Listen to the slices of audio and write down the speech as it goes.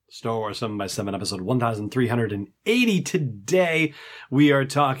Star Wars 7x7, episode 1380. Today, we are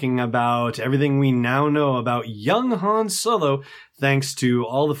talking about everything we now know about young Han Solo, thanks to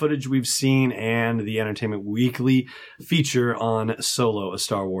all the footage we've seen and the Entertainment Weekly feature on Solo, a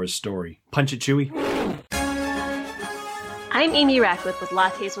Star Wars story. Punch it, Chewie. I'm Amy Ratcliffe with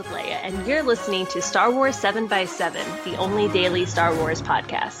Lattes with Leia, and you're listening to Star Wars 7x7, the only daily Star Wars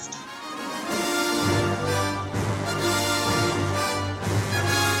podcast.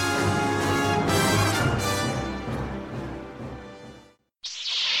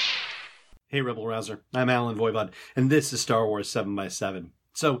 Hey, Rebel Rouser. I'm Alan Voivod, and this is Star Wars 7x7.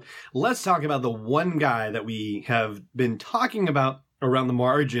 So let's talk about the one guy that we have been talking about around the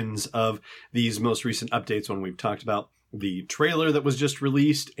margins of these most recent updates when we've talked about the trailer that was just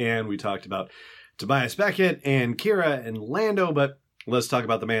released, and we talked about Tobias Beckett and Kira and Lando, but let's talk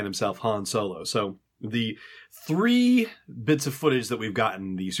about the man himself, Han Solo. So the three bits of footage that we've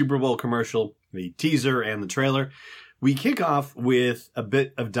gotten, the Super Bowl commercial, the teaser, and the trailer, we kick off with a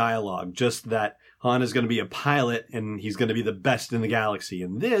bit of dialogue, just that Han is going to be a pilot and he's going to be the best in the galaxy.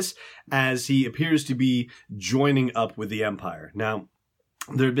 And this, as he appears to be joining up with the Empire. Now,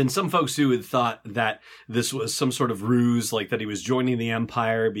 there had been some folks who had thought that this was some sort of ruse, like that he was joining the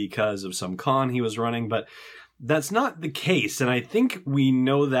Empire because of some con he was running, but that's not the case. And I think we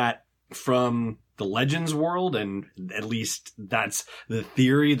know that from the Legends world, and at least that's the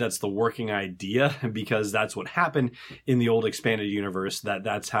theory, that's the working idea, because that's what happened in the old expanded universe,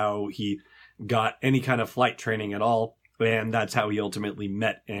 that's how he got any kind of flight training at all, and that's how he ultimately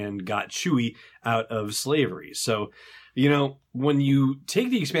met and got Chewie out of slavery. So, you know, when you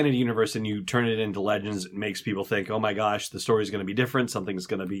take the expanded universe and you turn it into Legends, it makes people think, oh my gosh, the story's going to be different, something's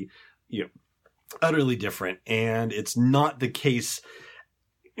going to be, utterly different, and it's not the case,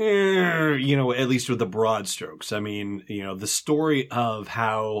 at least with the broad strokes. I mean, the story of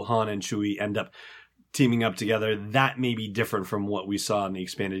how Han and Chewie end up teaming up together, that may be different from what we saw in the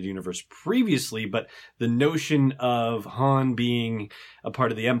expanded universe previously, but the notion of Han being a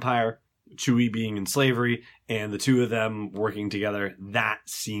part of the Empire, Chewie being in slavery, and the two of them working together, that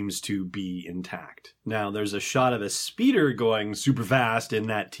seems to be intact. Now, there's a shot of a speeder going super fast in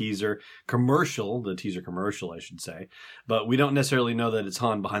that teaser commercial, I should say, but we don't necessarily know that it's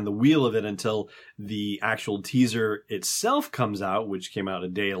Han behind the wheel of it until the actual teaser itself comes out, which came out a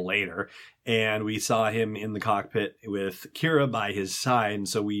day later, and we saw him in the cockpit with Kira by his side, and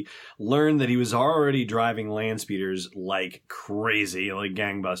so we learned that he was already driving land speeders like crazy, like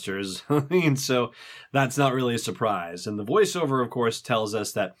gangbusters. So that's not really a surprise. And the voiceover, of course, tells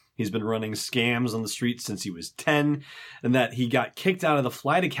us that he's been running scams on the streets since he was 10, and that he got kicked out of the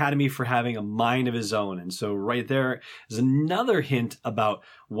flight academy for having a mind of his own. And so right there is another hint about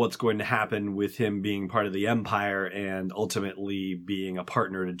what's going to happen with him being part of the Empire and ultimately being a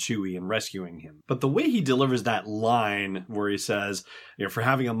partner to Chewie and rescuing him. But the way he delivers that line where he says, for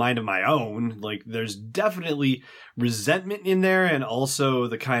having a mind of my own, like, there's definitely resentment in there, and also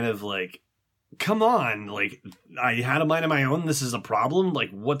the kind of like, come on, like, I had a mind of my own, this is a problem, like,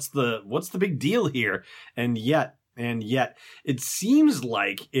 what's the big deal here? And yet, it seems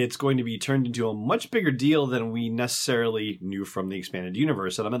like it's going to be turned into a much bigger deal than we necessarily knew from the expanded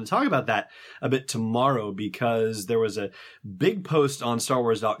universe. And I'm going to talk about that a bit tomorrow, because there was a big post on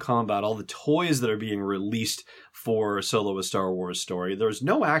StarWars.com about all the toys that are being released for Solo, a Star Wars story. There's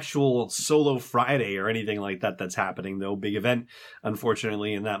no actual Solo Friday or anything like that that's happening, though. Big event,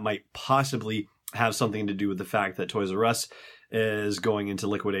 unfortunately, and that might possibly have something to do with the fact that Toys R Us is going into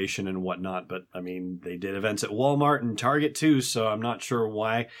liquidation and whatnot. But I mean, they did events at Walmart and Target too, so I'm not sure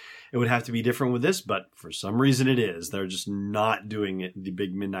why it would have to be different with this, but for some reason it is. They're just not doing it, the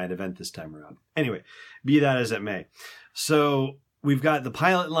big midnight event this time around. Anyway, be that as it may. So we've got the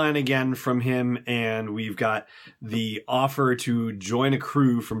pilot line again from him, and we've got the offer to join a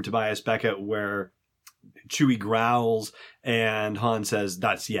crew from Tobias Beckett where Chewie growls and Han says,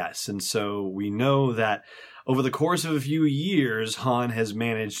 that's yes. And so we know that over the course of a few years, Han has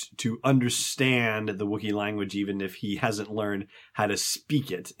managed to understand the Wookiee language, even if he hasn't learned how to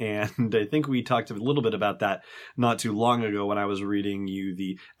speak it. And I think we talked a little bit about that not too long ago when I was reading you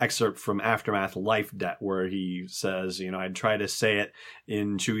the excerpt from Aftermath Life Debt, where he says, I'd try to say it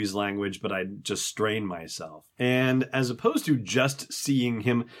in Chewie's language, but I'd just strain myself. And as opposed to just seeing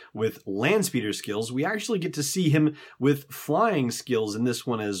him with land speeder skills, we actually get to see him with flying skills in this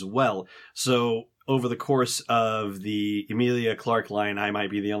one as well. So over the course of the Emilia Clarke line, I might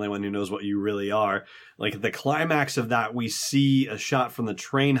be the only one who knows what you really are. Like, the climax of that, we see a shot from the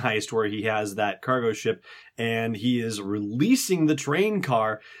train heist where he has that cargo ship and he is releasing the train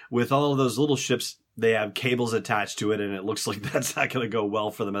car with all of those little ships they have cables attached to it, and it looks like that's not going to go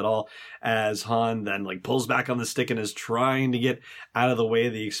well for them at all, as Han then like pulls back on the stick and is trying to get out of the way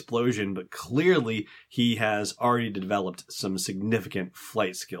of the explosion, but clearly he has already developed some significant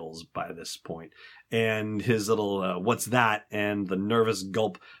flight skills by this point. And his little what's that, and the nervous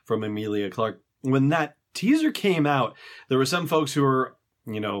gulp from Emilia Clarke. When that teaser came out, there were some folks who were,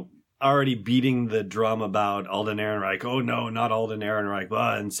 already beating the drum about Alden Ehrenreich. Oh no, not Alden Ehrenreich,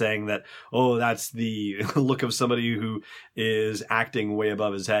 and saying that, oh, that's the look of somebody who is acting way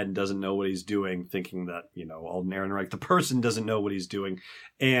above his head and doesn't know what he's doing, thinking that, Alden Ehrenreich, the person, doesn't know what he's doing.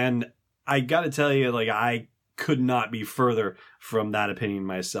 And I gotta tell you, I could not be further from that opinion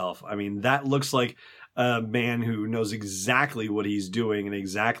myself. I mean, that looks like a man who knows exactly what he's doing and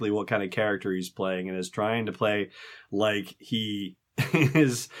exactly what kind of character he's playing, and is trying to play like he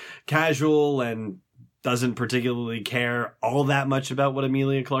is casual and doesn't particularly care all that much about what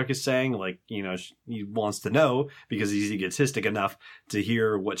Emilia Clarke is saying. He wants to know because he's egotistic enough to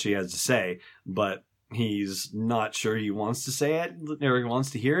hear what she has to say, but he's not sure he wants to say it or he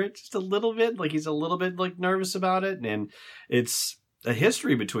wants to hear it just a little bit. He's a little bit nervous about it, and it's a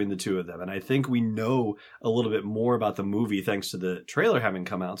history between the two of them. And I think we know a little bit more about the movie thanks to the trailer having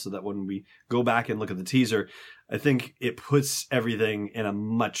come out, so that when we go back and look at the teaser, I think it puts everything in a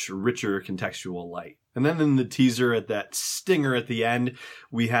much richer contextual light. And then in the teaser, at that stinger at the end,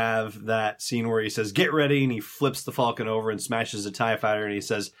 we have that scene where he says, "Get ready," and he flips the Falcon over and smashes a TIE fighter, and he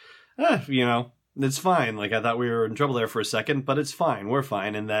says, it's fine. I thought we were in trouble there for a second, but it's fine. We're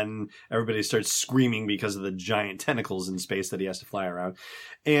fine. And then everybody starts screaming because of the giant tentacles in space that he has to fly around.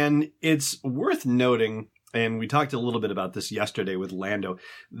 And it's worth noting, and we talked a little bit about this yesterday with Lando,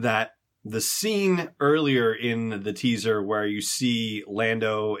 that the scene earlier in the teaser where you see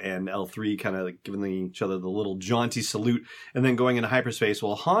Lando and L3 kind of giving each other the little jaunty salute and then going into hyperspace,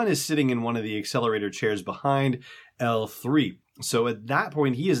 well, Han is sitting in one of the accelerator chairs behind L3. So at that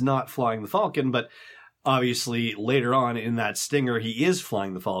point, he is not flying the Falcon, but obviously later on in that stinger, he is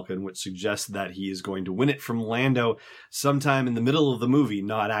flying the Falcon, which suggests that he is going to win it from Lando sometime in the middle of the movie,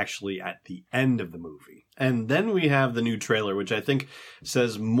 not actually at the end of the movie. And then we have the new trailer, which I think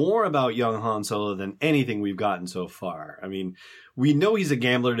says more about young Han Solo than anything we've gotten so far. I mean, we know he's a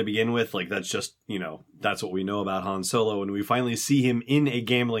gambler to begin with. That's just, that's what we know about Han Solo. And we finally see him in a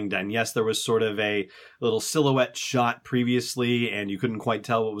gambling den. Yes, there was sort of a little silhouette shot previously, and you couldn't quite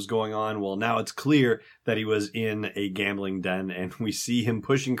tell what was going on. Well, now it's clear that he was in a gambling den, and we see him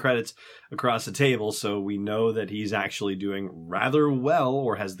pushing credits across the table. So we know that he's actually doing rather well,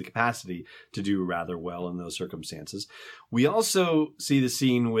 or has the capacity to do rather well in those circumstances. We also see the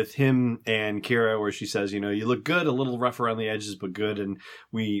scene with him and Kira where she says, you look good, a little rough around the edges, but good. And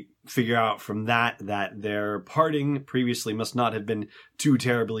we figure out from that their parting previously must not have been too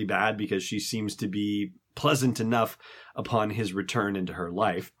terribly bad, because she seems to be pleasant enough upon his return into her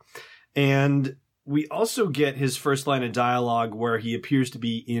life. And we also get his first line of dialogue where he appears to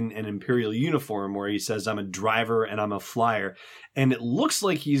be in an Imperial uniform, where he says, "I'm a driver and I'm a flyer." And it looks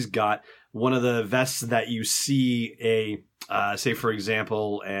like he's got one of the vests that you see say, for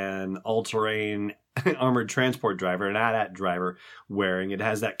example, an all-terrain armored transport driver, an AT-AT driver, wearing. It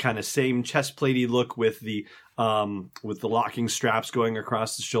has that kind of same chest-platey look with the locking straps going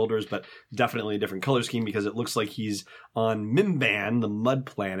across the shoulders, but definitely a different color scheme, because it looks like he's on Mimban, the mud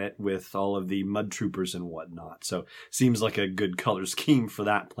planet, with all of the mud troopers and whatnot. So seems like a good color scheme for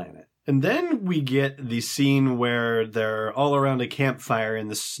that planet. And then we get the scene where they're all around a campfire in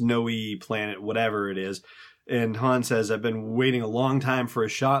the snowy planet, whatever it is. And Han says, "I've been waiting a long time for a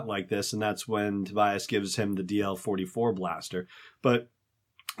shot like this." And that's when Tobias gives him the DL-44 blaster. But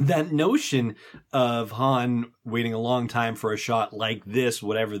that notion of Han waiting a long time for a shot like this,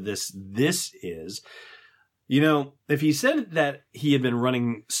 whatever this is, if he said that he had been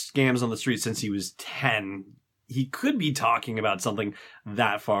running scams on the street since he was 10, he could be talking about something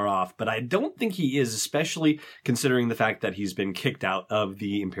that far off, but I don't think he is, especially considering the fact that he's been kicked out of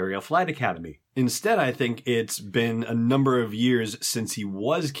the Imperial Flight Academy. Instead, I think it's been a number of years since he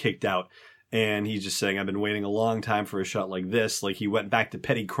was kicked out, and he's just saying, "I've been waiting a long time for a shot like this." Like he went back to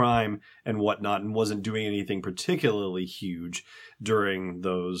petty crime and whatnot and wasn't doing anything particularly huge during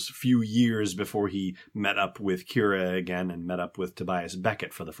those few years before he met up with Kira again and met up with Tobias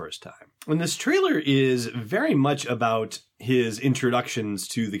Beckett for the first time. And this trailer is very much about his introductions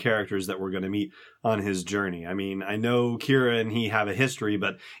to the characters that we're going to meet on his journey. I mean, I know Kira and he have a history,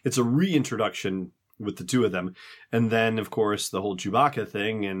 but it's a reintroduction with the two of them. And then, of course, the whole Chewbacca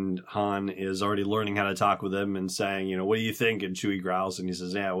thing, and Han is already learning how to talk with him and saying, "What do you think?" And Chewie growls and he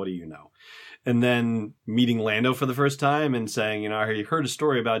says, "Yeah, what do you know?" And then meeting Lando for the first time and saying, you know, I heard a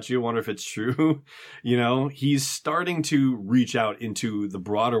story about you. I wonder if it's true. You know, he's starting to reach out into the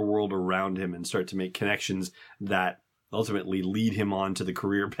broader world around him and start to make connections that ultimately lead him on to the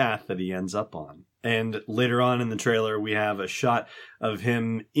career path that he ends up on. And later on in the trailer, we have a shot of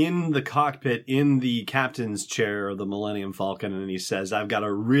him in the cockpit in the captain's chair of the Millennium Falcon. And he says, I've got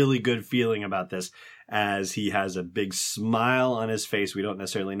a really good feeling about this, as he has a big smile on his face. We don't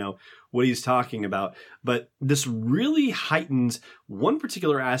necessarily know what he's talking about, but this really heightens one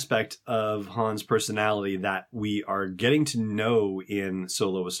particular aspect of Han's personality that we are getting to know in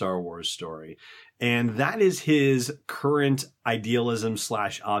Solo: A Star Wars Story. And that is his current idealism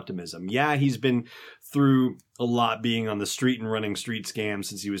 / optimism. Yeah, he's been through a lot, being on the street and running street scams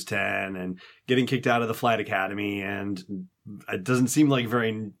since he was 10 and getting kicked out of the flight academy. And it doesn't seem like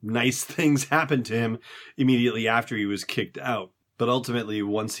very nice things happened to him immediately after he was kicked out. But ultimately,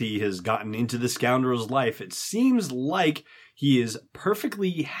 once he has gotten into the scoundrel's life, it seems like he is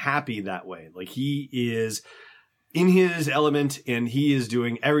perfectly happy that way. Like he is in his element and he is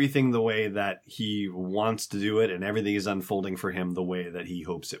doing everything the way that he wants to do it, and everything is unfolding for him the way that he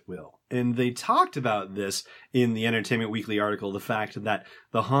hopes it will. And they talked about this in the Entertainment Weekly article, the fact that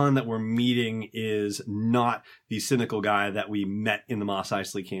the Han that we're meeting is not the cynical guy that we met in the Mos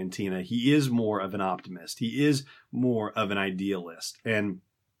Eisley Cantina. He is more of an optimist. He is more of an idealist. And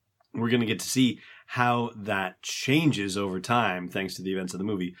we're going to get to see how that changes over time thanks to the events of the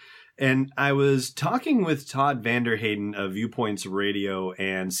movie. And I was talking with Todd Vanderhayden of Viewpoints Radio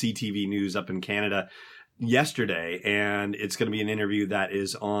and CTV News up in Canada yesterday, and it's going to be an interview that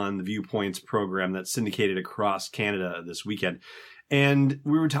is on the Viewpoints program that's syndicated across Canada this weekend. And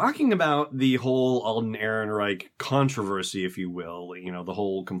we were talking about the whole Alden Ehrenreich controversy, if you will, you know, the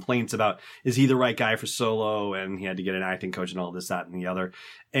whole complaints about, is he the right guy for Solo? And he had to get an acting coach and all this, that, and the other.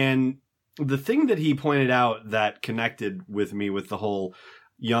 And the thing that he pointed out that connected with me with the whole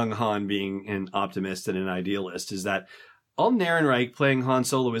young Han being an optimist and an idealist is that Alden Ehrenreich playing Han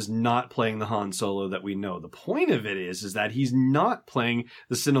Solo is not playing the Han Solo that we know. The point of it is that he's not playing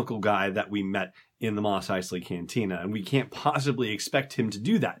the cynical guy that we met in the Mos Eisley Cantina, and we can't possibly expect him to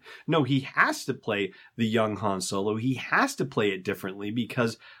do that. No, he has to play the young Han Solo. He has to play it differently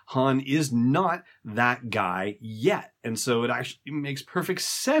because Han is not that guy yet. And so it actually makes perfect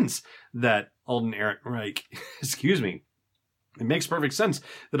sense that Alden Ehrenreich, it makes perfect sense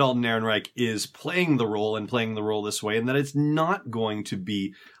that Alden Ehrenreich is playing the role and playing the role this way, and that it's not going to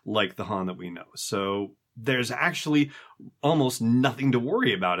be like the Han that we know. So there's actually almost nothing to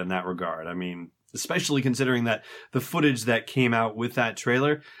worry about in that regard. I mean, especially considering that the footage that came out with that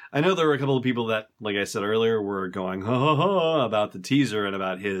trailer, I know there were a couple of people that, like I said earlier, were going ha ha ha about the teaser and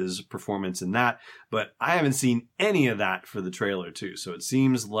about his performance in that, but I haven't seen any of that for the trailer too. So it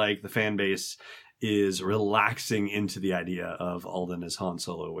seems like the fan base is relaxing into the idea of Alden as Han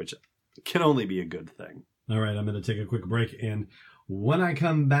Solo, which can only be a good thing. All right, I'm going to take a quick break, and when I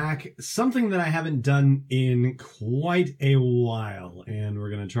come back, something that I haven't done in quite a while, and we're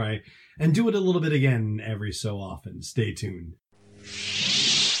going to try and do it a little bit again every so often. Stay tuned.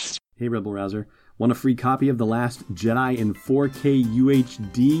 Hey, Rebel Rouser. Want a free copy of The Last Jedi in 4K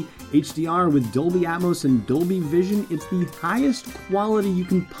UHD HDR with Dolby Atmos and Dolby Vision? It's the highest quality you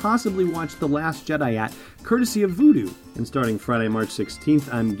can possibly watch The Last Jedi at, courtesy of Vudu. And starting Friday, March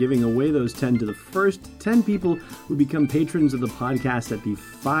 16th, I'm giving away those 10 to the first 10 people who become patrons of the podcast at the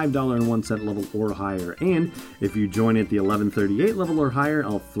 $5.01 level or higher. And if you join at the $11.38 level or higher,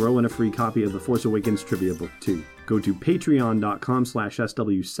 I'll throw in a free copy of The Force Awakens Trivia Book too. Go to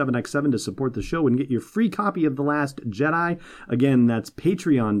patreon.com/SW7x7 to support the show and get your free copy of The Last Jedi. Again, that's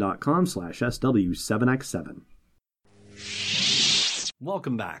patreon.com/SW7x7.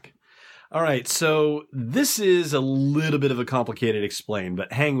 Welcome back. All right, so this is a little bit of a complicated explain,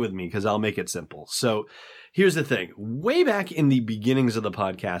 but hang with me because I'll make it simple. So here's the thing. Way back in the beginnings of the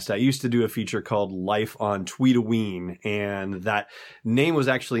podcast, I used to do a feature called Life on Tweetaween, and that name was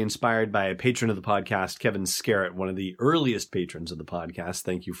actually inspired by a patron of the podcast, Kevin Scarrett, one of the earliest patrons of the podcast.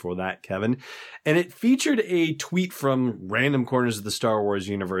 Thank you for that, Kevin. And it featured a tweet from random corners of the Star Wars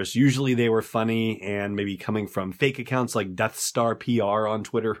universe. Usually they were funny and maybe coming from fake accounts like Death Star PR on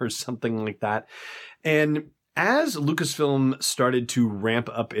Twitter or something like that. And as Lucasfilm started to ramp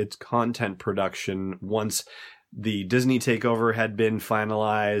up its content production, once the Disney takeover had been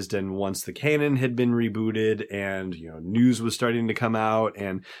finalized and once the canon had been rebooted and, you know, news was starting to come out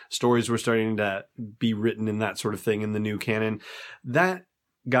and stories were starting to be written and that sort of thing in the new canon, that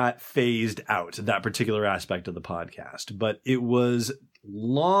got phased out, that particular aspect of the podcast. But it was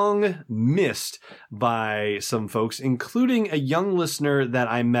long missed by some folks, including a young listener that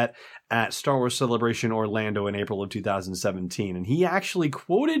I met at Star Wars Celebration Orlando in April of 2017. And he actually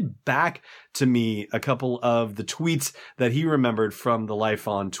quoted back to me a couple of the tweets that he remembered from the Life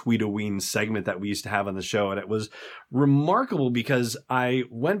on Tweetoween segment that we used to have on the show. And it was remarkable because I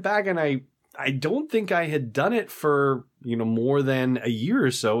went back and I don't think I had done it for, more than a year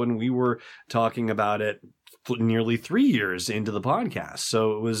or so. And we were talking about it nearly 3 years into the podcast.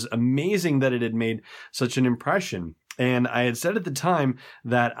 So it was amazing that it had made such an impression. And I had said at the time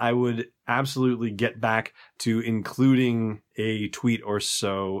that I would absolutely get back to including a tweet or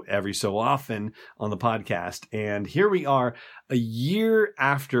so every so often on the podcast. And here we are a year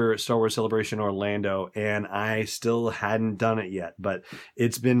after Star Wars Celebration Orlando, and I still hadn't done it yet, but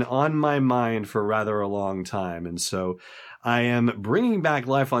it's been on my mind for rather a long time. And so I am bringing back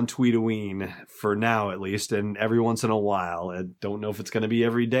Life on Tweetoween for now, at least, and every once in a while. I don't know if it's going to be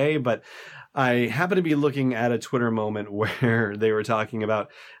every day, but I happen to be looking at a Twitter moment where they were talking about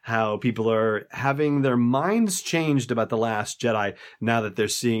how people are having their minds changed about The Last Jedi now that they're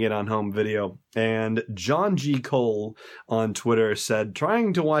seeing it on home video. And John G. Cole on Twitter said,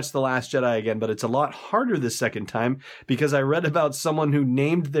 trying to watch The Last Jedi again, but it's a lot harder this second time because I read about someone who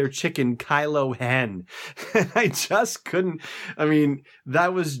named their chicken Kylo Hen. I just couldn't. I mean,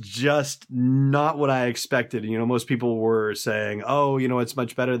 that was just not what I expected. Most people were saying, oh, it's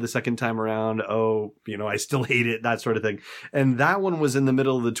much better the second time around. Oh, I still hate it, that sort of thing. And that one was in the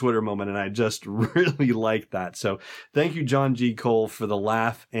middle of the Twitter moment, and I just really liked that. So thank you, John G. Cole, for the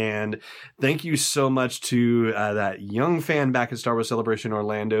laugh. And thank you so much to that young fan back at Star Wars Celebration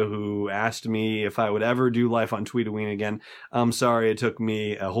Orlando who asked me if I would ever do Life on Tweetoween again. I'm sorry it took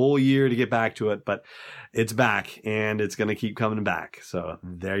me a whole year to get back to it, but it's back, and it's going to keep coming back. So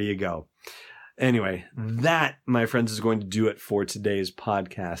there you go. Anyway, that, my friends, is going to do it for today's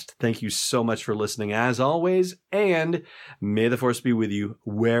podcast. Thank you so much for listening, as always, and may the Force be with you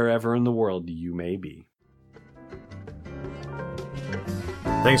wherever in the world you may be.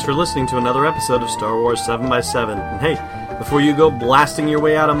 Thanks for listening to another episode of Star Wars 7x7. And hey, before you go blasting your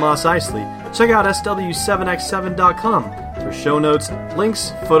way out of Mos Eisley, check out SW7x7.com for show notes,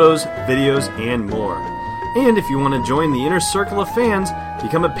 links, photos, videos, and more. And if you want to join the inner circle of fans,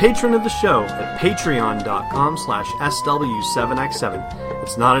 become a patron of the show at patreon.com/SW7x7.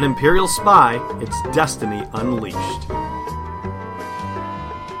 It's not an Imperial spy, it's Destiny Unleashed.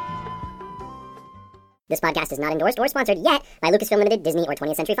 This podcast is not endorsed or sponsored yet by Lucasfilm Limited, Disney, or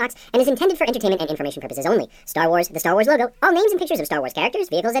 20th Century Fox, and is intended for entertainment and information purposes only. Star Wars, the Star Wars logo, all names and pictures of Star Wars characters,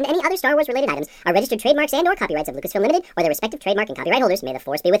 vehicles, and any other Star Wars-related items are registered trademarks and/or copyrights of Lucasfilm Limited or their respective trademark and copyright holders. May the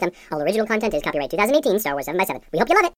Force be with them. All original content is copyright 2018 Star Wars 7x7. We hope you love it!